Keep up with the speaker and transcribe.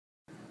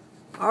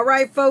All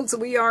right, folks,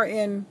 we are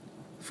in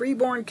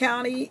Freeborn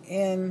County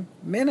in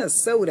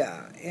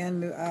Minnesota,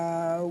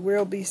 and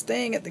we'll be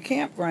staying at the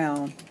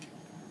campground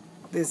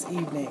this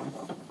evening.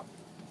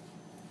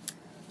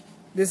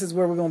 This is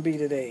where we're going to be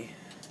today.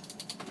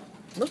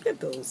 Look at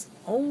those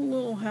old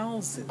little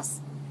houses.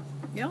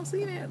 Y'all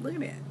see that? Look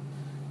at that.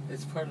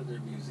 It's part of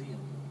their museum.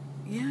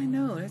 Yeah, I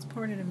know. That's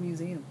part of the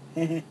museum.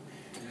 Yeah.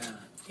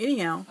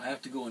 Anyhow. I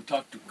have to go and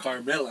talk to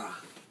Carmela.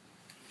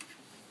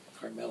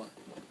 Carmela,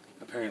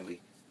 apparently,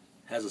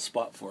 has a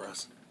spot for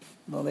us.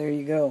 Well, there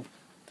you go.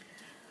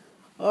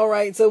 All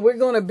right, so we're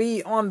going to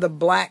be on the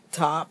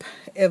blacktop.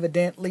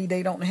 Evidently,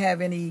 they don't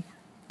have any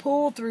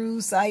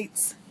pull-through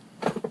sites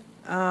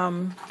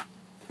and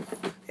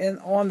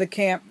on the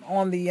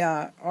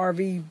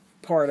RV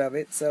part of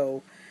it.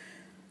 So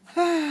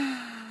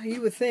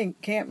you would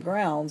think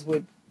campgrounds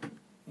would,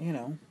 you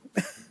know,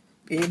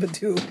 be able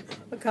to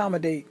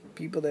accommodate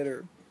people that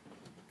are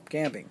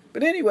camping.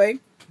 But anyway,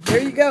 there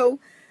you go.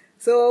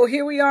 So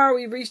here we are.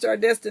 We've reached our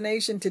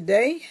destination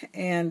today,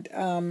 and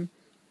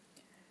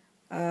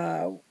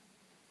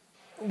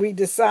we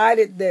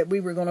decided that we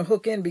were going to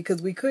hook in because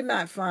we could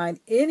not find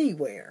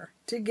anywhere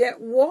to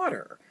get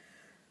water.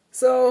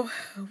 So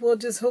we'll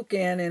just hook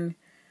in, and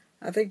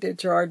I think they're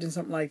charging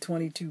something like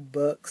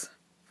 $22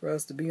 for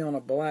us to be on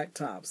a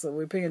blacktop. So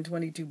we're paying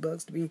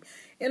 $22 to be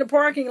in a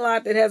parking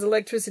lot that has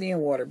electricity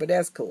and water, but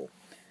that's cool.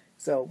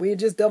 So we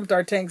just dumped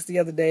our tanks the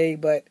other day,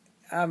 but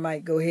I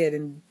might go ahead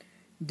and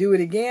do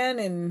it again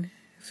and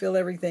fill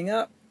everything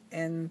up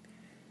and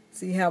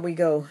see how we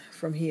go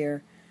from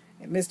here.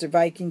 And Mr.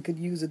 Viking could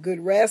use a good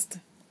rest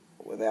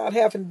without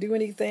having to do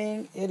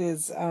anything. It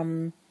is,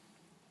 I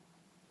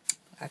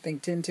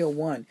think, 10 till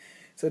 1.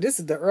 So this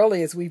is the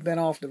earliest we've been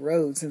off the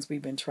road since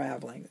we've been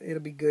traveling. It'll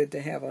be good to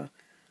have a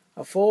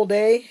full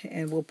day,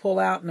 and we'll pull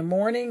out in the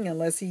morning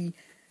unless he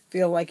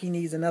feels like he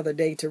needs another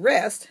day to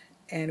rest,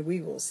 and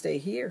we will stay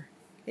here.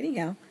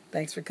 Anyhow,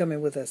 thanks for coming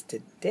with us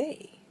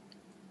today.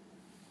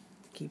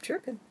 Keep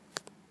chirping.